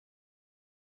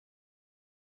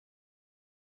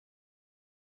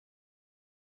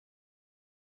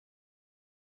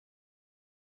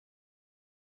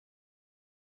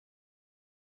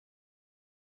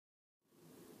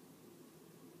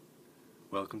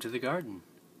Welcome to the garden.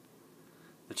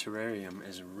 The terrarium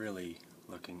is really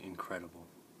looking incredible.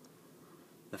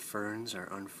 The ferns are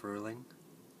unfurling.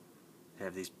 They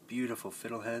have these beautiful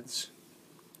fiddleheads.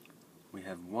 We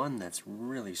have one that's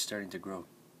really starting to grow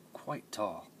quite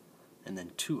tall, and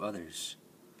then two others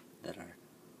that are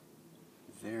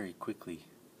very quickly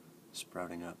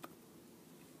sprouting up.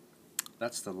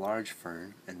 That's the large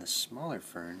fern, and the smaller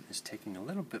fern is taking a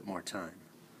little bit more time.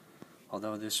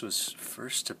 Although this was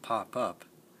first to pop up,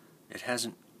 it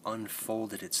hasn't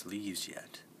unfolded its leaves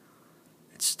yet.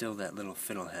 It's still that little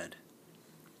fiddlehead.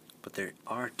 But there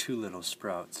are two little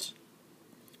sprouts.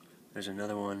 There's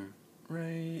another one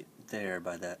right there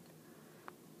by that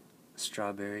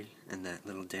strawberry and that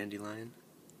little dandelion.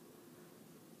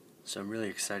 So I'm really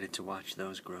excited to watch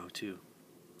those grow too.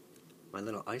 My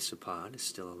little isopod is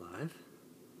still alive.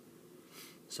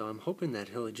 So I'm hoping that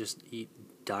he'll just eat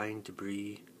dying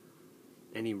debris,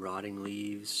 any rotting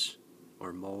leaves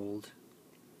or mold.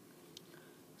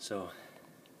 So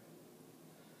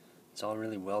it's all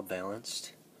really well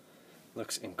balanced.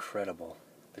 Looks incredible.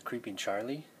 The creeping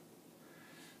Charlie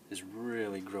is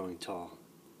really growing tall.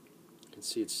 You can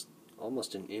see it's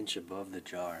almost an inch above the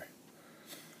jar.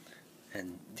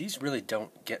 And these really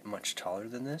don't get much taller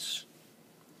than this.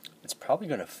 It's probably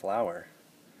going to flower.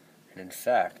 And in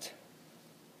fact,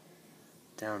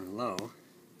 down low,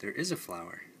 there is a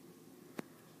flower.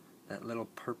 That little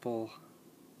purple,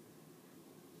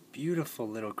 beautiful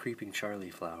little creeping Charlie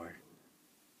flower.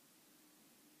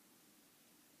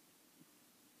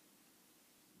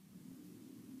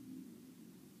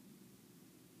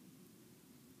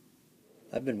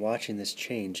 I've been watching this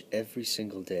change every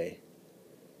single day.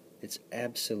 It's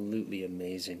absolutely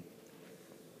amazing.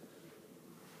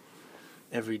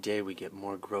 Every day we get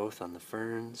more growth on the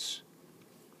ferns.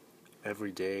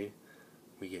 Every day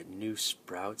we get new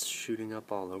sprouts shooting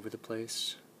up all over the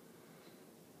place.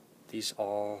 These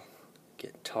all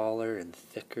get taller and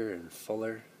thicker and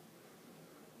fuller.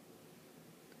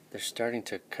 They're starting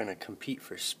to kind of compete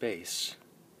for space,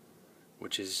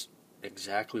 which is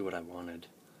exactly what I wanted.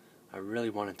 I really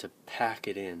wanted to pack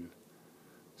it in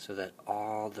so that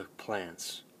all the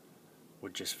plants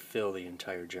would just fill the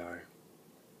entire jar.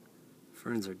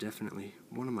 Ferns are definitely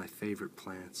one of my favorite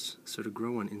plants, so to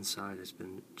grow one inside has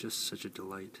been just such a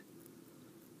delight.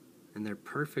 And they're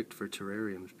perfect for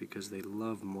terrariums because they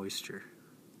love moisture.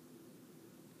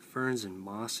 Ferns and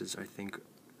mosses, I think,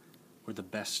 were the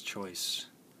best choice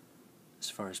as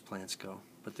far as plants go.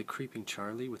 But the creeping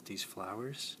Charlie with these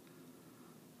flowers,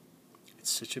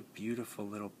 it's such a beautiful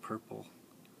little purple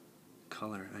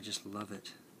color. I just love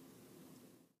it.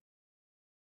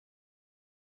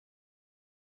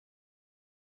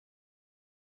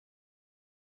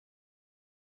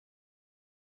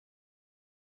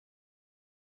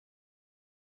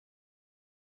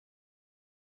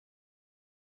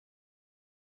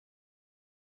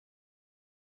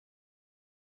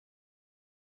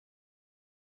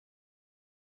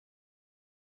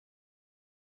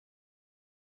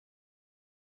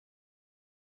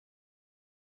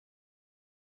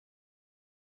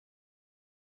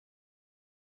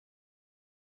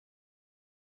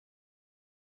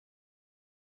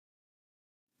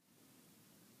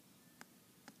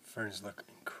 Ferns look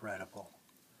incredible.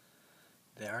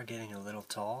 They are getting a little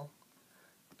tall,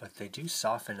 but they do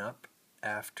soften up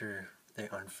after they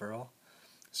unfurl,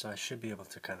 so I should be able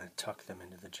to kind of tuck them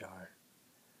into the jar.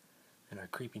 And our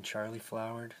creeping Charlie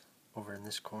flowered over in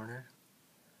this corner.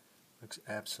 Looks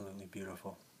absolutely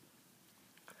beautiful.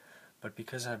 But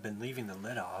because I've been leaving the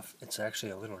lid off, it's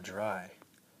actually a little dry.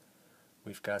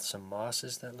 We've got some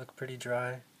mosses that look pretty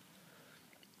dry,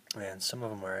 and some of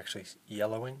them are actually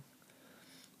yellowing.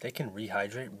 They can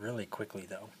rehydrate really quickly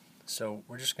though. So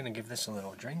we're just going to give this a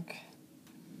little drink.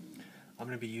 I'm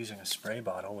going to be using a spray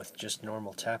bottle with just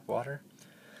normal tap water.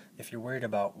 If you're worried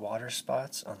about water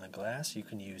spots on the glass, you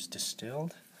can use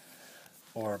distilled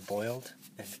or boiled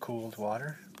and cooled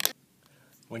water.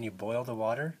 When you boil the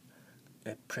water,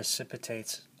 it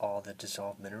precipitates all the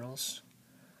dissolved minerals.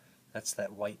 That's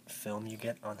that white film you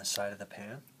get on the side of the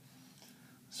pan.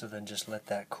 So then just let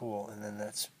that cool, and then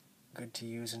that's good to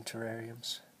use in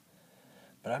terrariums.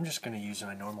 But I'm just going to use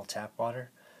my normal tap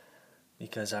water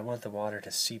because I want the water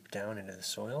to seep down into the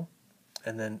soil,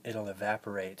 and then it'll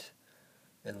evaporate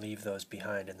and leave those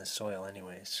behind in the soil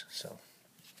anyways. So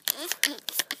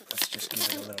let's just give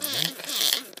it a little drink.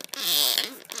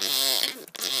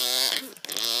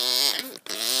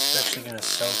 It's actually going to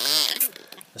soak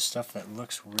the stuff that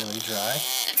looks really dry,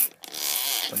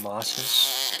 the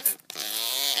mosses.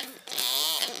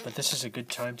 But this is a good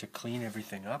time to clean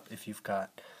everything up if you've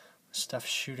got stuff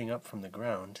shooting up from the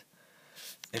ground.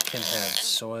 it can have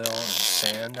soil and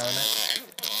sand on it.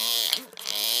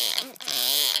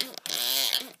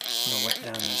 I'm going to wet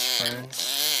down these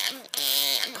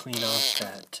ferns, clean off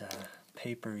that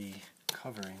papery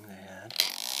covering they had.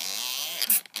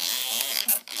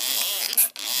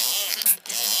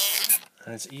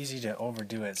 And it's easy to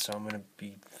overdo it, so I'm going to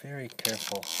be very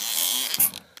careful.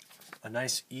 A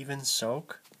nice even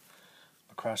soak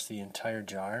across the entire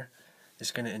jar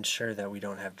is going to ensure that we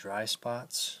don't have dry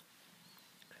spots.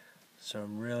 So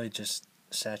I'm really just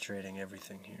saturating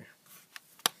everything here.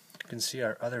 You can see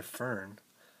our other fern,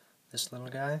 this little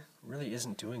guy, really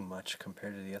isn't doing much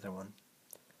compared to the other one.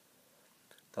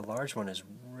 The large one is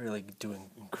really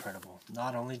doing incredible.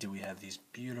 Not only do we have these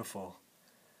beautiful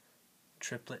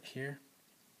triplet here,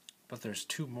 but there's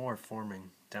two more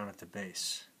forming down at the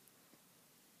base.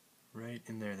 Right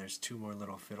in there, there's two more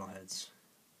little fiddleheads.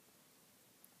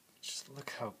 Just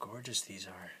look how gorgeous these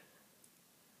are.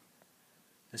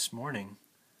 This morning,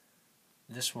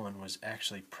 this one was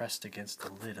actually pressed against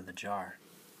the lid of the jar,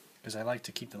 because I like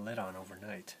to keep the lid on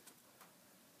overnight.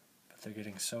 But they're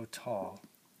getting so tall,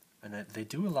 and they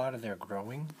do a lot of their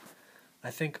growing,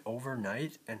 I think,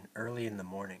 overnight and early in the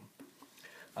morning.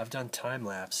 I've done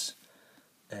time-lapse,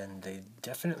 and they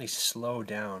definitely slow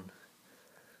down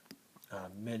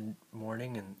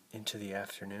mid-morning and into the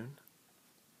afternoon.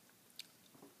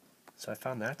 So I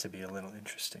found that to be a little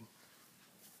interesting.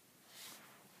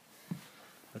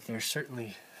 But they're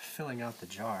certainly filling out the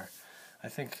jar. I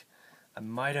think I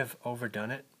might have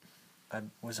overdone it. I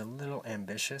was a little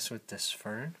ambitious with this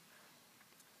fern,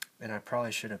 and I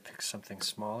probably should have picked something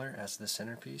smaller as the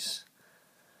centerpiece,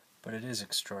 but it is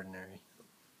extraordinary.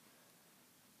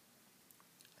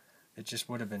 It just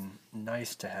would have been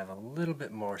nice to have a little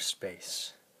bit more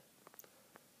space.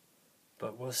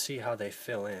 But we'll see how they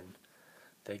fill in.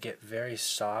 They get very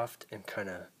soft and kind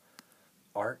of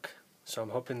arc, so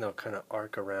I'm hoping they'll kind of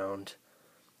arc around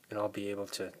and I'll be able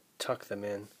to tuck them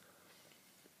in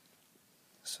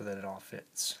so that it all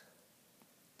fits.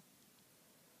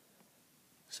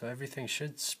 So everything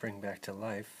should spring back to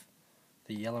life.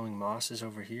 The yellowing mosses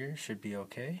over here should be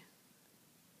okay.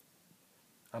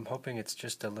 I'm hoping it's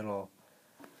just a little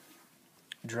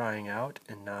drying out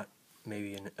and not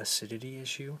maybe an acidity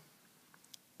issue,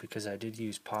 because I did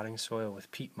use potting soil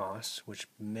with peat moss, which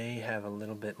may have a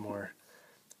little bit more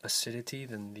acidity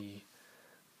than the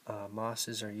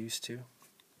mosses are used to.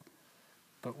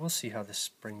 But we'll see how this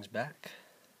springs back.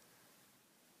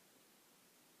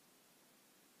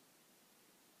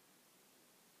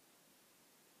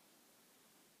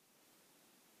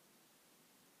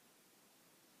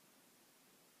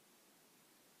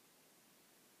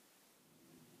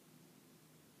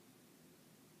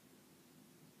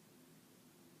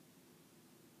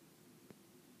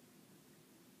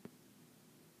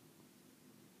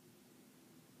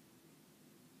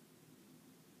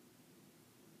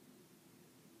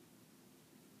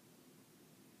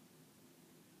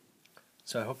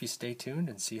 So I hope you stay tuned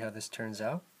and see how this turns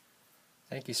out.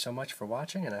 Thank you so much for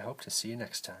watching, and I hope to see you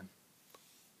next time.